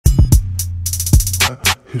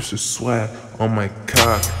Here's your swag on my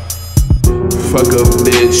cock. Fuck a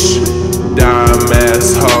bitch, dime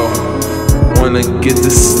asshole. Wanna get the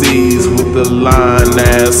steez with the line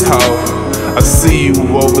asshole. I see you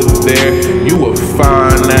over there, you a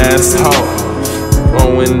fine asshole.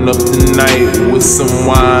 Growing up the night with some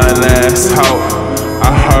wine asshole.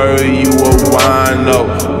 I heard you a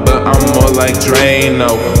wino, but I'm more like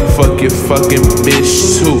Drano. Fuck your fucking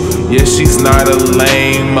bitch too, yeah, she's not a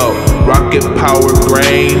lame-o. Rocket power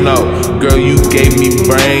grain-o, girl, you gave me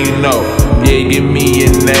brain-o. Yeah, give me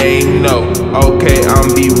your name, no. Okay,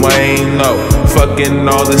 I'm B-Wayne-o. Fucking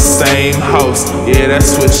all the same hoes, yeah,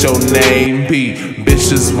 that's what your name be.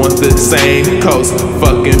 Bitches want the same coast,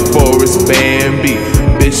 fucking Forrest Bambi.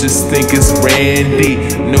 Bitches think it's Randy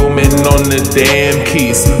Newman on the damn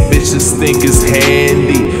keys. Bitches think it's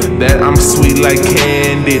handy that I'm sweet like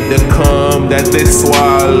candy. The cum that they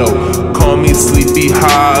swallow, call me Sleepy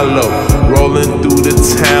Hollow. Rolling through the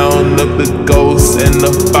town of the ghosts and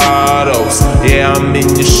the bottles. Yeah, I'm in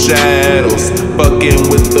your shadows, fucking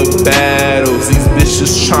with the battles. These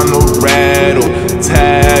bitches tryna rattle,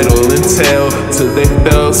 tattle, and tell to they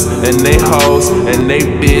bells and they hoes and they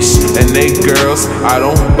bitch and they girls. I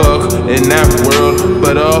don't fuck in that world,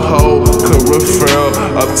 but a hoe could refer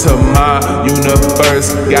up to my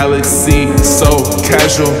universe, galaxy, so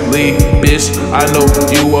casually, bitch. I know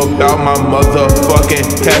you about my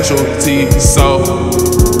motherfucking casualty. So,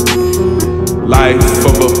 life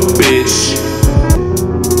of a bitch,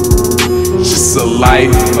 just a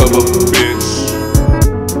life of a bitch.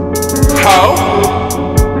 How?